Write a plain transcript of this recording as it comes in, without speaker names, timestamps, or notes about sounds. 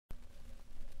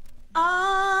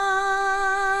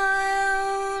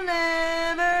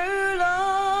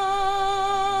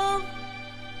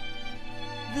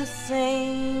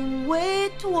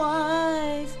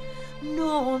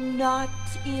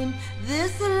in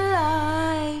this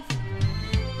life.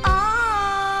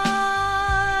 I'll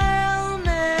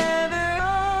never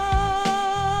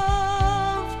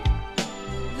love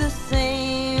the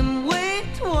same way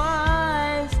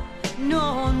twice.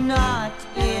 No, not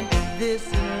in this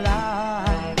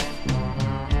life.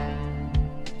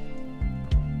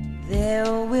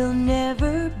 There will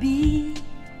never be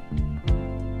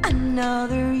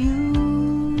another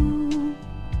you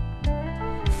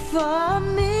for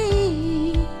me.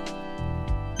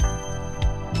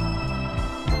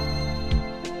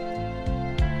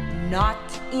 Not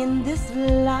in this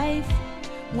life.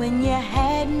 When you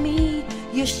had me,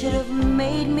 you should have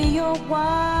made me your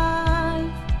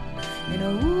wife. And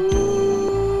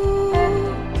ooh,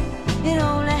 it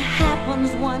only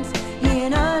happens once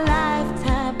in a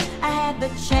lifetime. I had the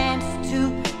chance to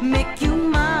make you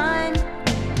mine.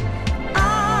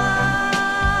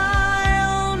 I'll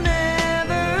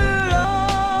never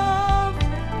love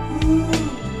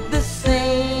the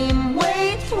same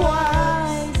way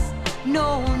twice. No,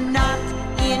 not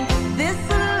in this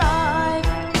life.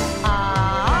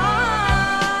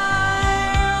 I'll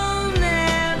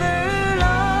never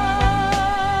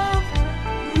love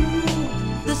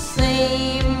the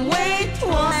same way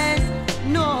twice.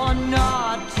 No,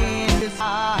 not in this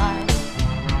life.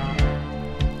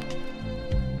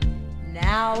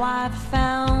 Now I've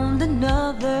found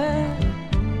another.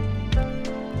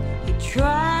 He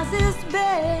tries his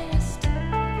best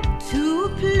to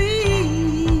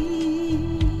please.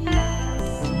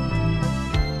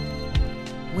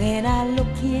 When I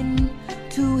look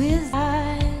into his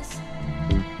eyes,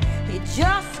 he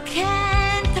just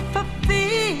can't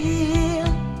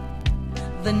fulfill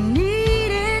the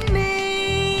need in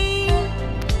me.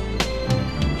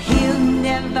 He'll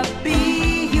never be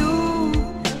you.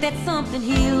 That's something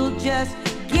he'll just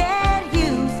get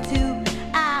used to.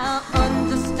 I'll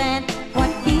understand what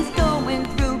he's going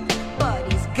through, but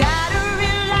he's gotta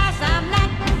realize I'm not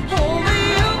over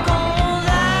you, 'cause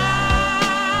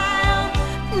I'll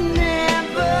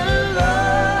never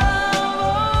love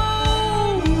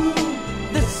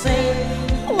the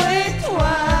same way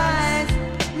twice.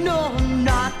 No,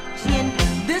 not in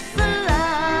this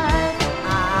life.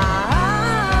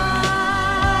 I'll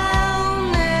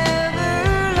never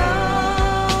love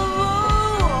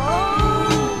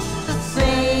the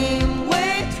same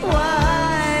way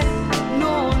twice.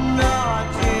 No, not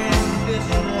in this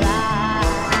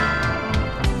life.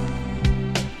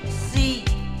 See,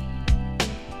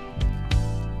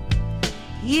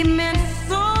 he meant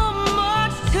so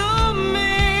much to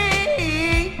me,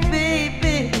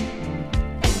 baby,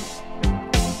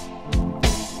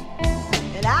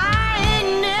 and I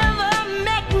ain't never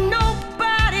met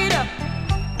nobody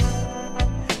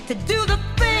to do the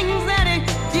things that he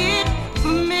did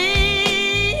for me,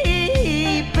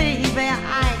 baby.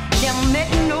 I ain't never met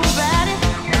nobody,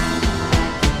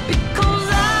 because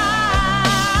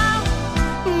I've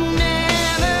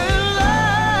never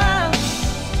loved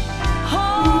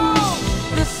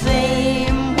the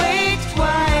same way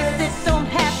twice. It don't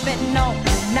happen, no,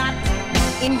 not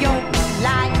in your